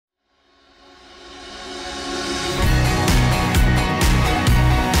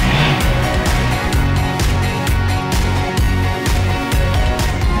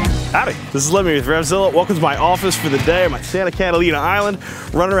This is Lemmy with RevZilla. Welcome to my office for the day. I'm at Santa Catalina Island,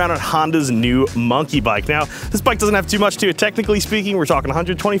 running around on Honda's new monkey bike. Now, this bike doesn't have too much to it. Technically speaking, we're talking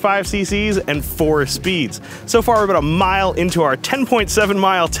 125 cc's and 4 speeds. So far, we're about a mile into our 10.7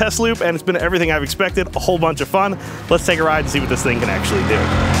 mile test loop, and it's been everything I've expected, a whole bunch of fun. Let's take a ride and see what this thing can actually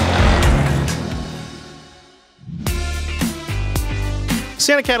do.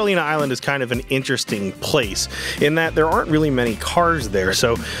 Santa Catalina Island is kind of an interesting place in that there aren't really many cars there,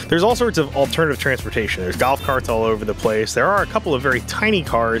 so there's all sorts of alternative transportation. There's golf carts all over the place. There are a couple of very tiny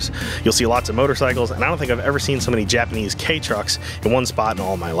cars. You'll see lots of motorcycles, and I don't think I've ever seen so many Japanese K-trucks in one spot in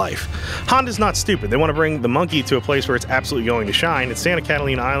all my life. Honda's not stupid. They want to bring the monkey to a place where it's absolutely going to shine, and Santa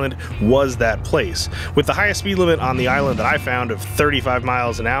Catalina Island was that place. With the highest speed limit on the island that I found of 35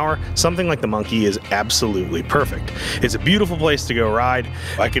 miles an hour, something like the monkey is absolutely perfect. It's a beautiful place to go ride.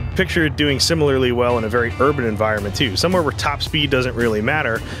 I could picture it doing similarly well in a very urban environment too, somewhere where top speed doesn't really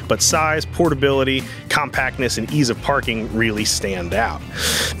matter, but size, portability, compactness, and ease of parking really stand out.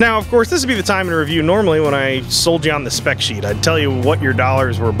 Now, of course, this would be the time in a review normally when I sold you on the spec sheet. I'd tell you what your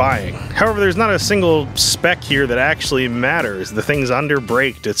dollars were buying. However, there's not a single spec here that actually matters. The thing's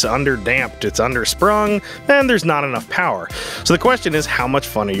under-braked, it's under-damped, it's under-sprung, and there's not enough power. So the question is, how much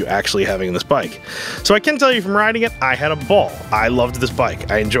fun are you actually having in this bike? So I can tell you from riding it, I had a ball. I loved this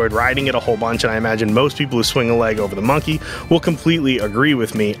bike. I enjoyed riding it a whole bunch, and I imagine most people who swing a leg over the monkey will completely agree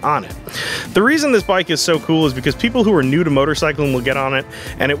with me on it. The reason this bike is so cool is because people who are new to motorcycling will get on it,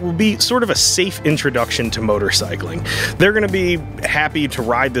 and it will be sort of a safe introduction to motorcycling. They're going to be happy to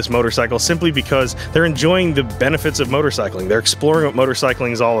ride this motorcycle simply because they're enjoying the benefits of motorcycling. They're exploring what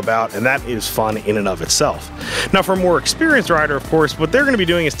motorcycling is all about, and that is fun in and of itself. Now, for a more experienced rider, of course, what they're going to be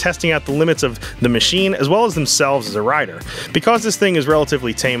doing is testing out the limits of the machine as well as themselves as a rider. Because this thing is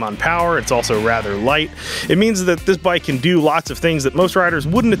relatively tame on power, it's also rather light, it means that this bike can do lots of things that most riders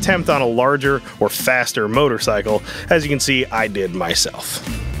wouldn't attempt on a larger or faster motorcycle. As you can see, I did myself.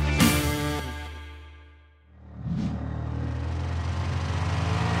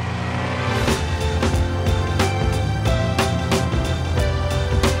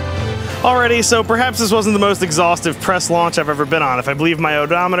 Alrighty, so perhaps this wasn't the most exhaustive press launch I've ever been on. If I believe my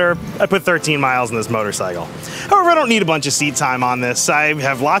odometer, I put 13 miles in this motorcycle. However, I don't need a bunch of seat time on this. I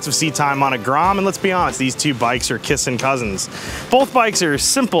have lots of seat time on a Grom, and let's be honest, these two bikes are kissing cousins. Both bikes are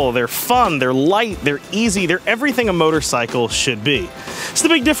simple, they're fun, they're light, they're easy, they're everything a motorcycle should be. So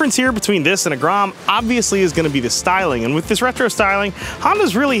the big difference here between this and a Grom obviously is going to be the styling, and with this retro styling,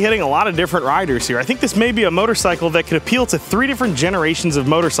 Honda's really hitting a lot of different riders here. I think this may be a motorcycle that could appeal to 3 different generations of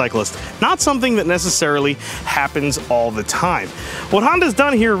motorcyclists. Not something that necessarily happens all the time. What Honda's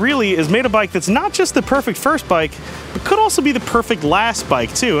done here really is made a bike that's not just the perfect first bike, but could also be the perfect last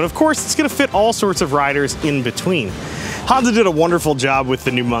bike too. And of course, it's going to fit all sorts of riders in between. Honda did a wonderful job with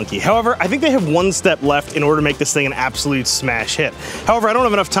the new monkey. However, I think they have one step left in order to make this thing an absolute smash hit. However, I don't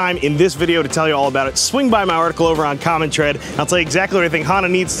have enough time in this video to tell you all about it. Swing by my article over on Common Tread, and I'll tell you exactly what I think Honda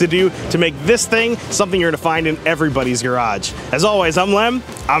needs to do to make this thing something you're going to find in everybody's garage. As always, I'm Lem.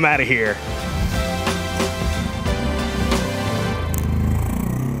 I'm out of here.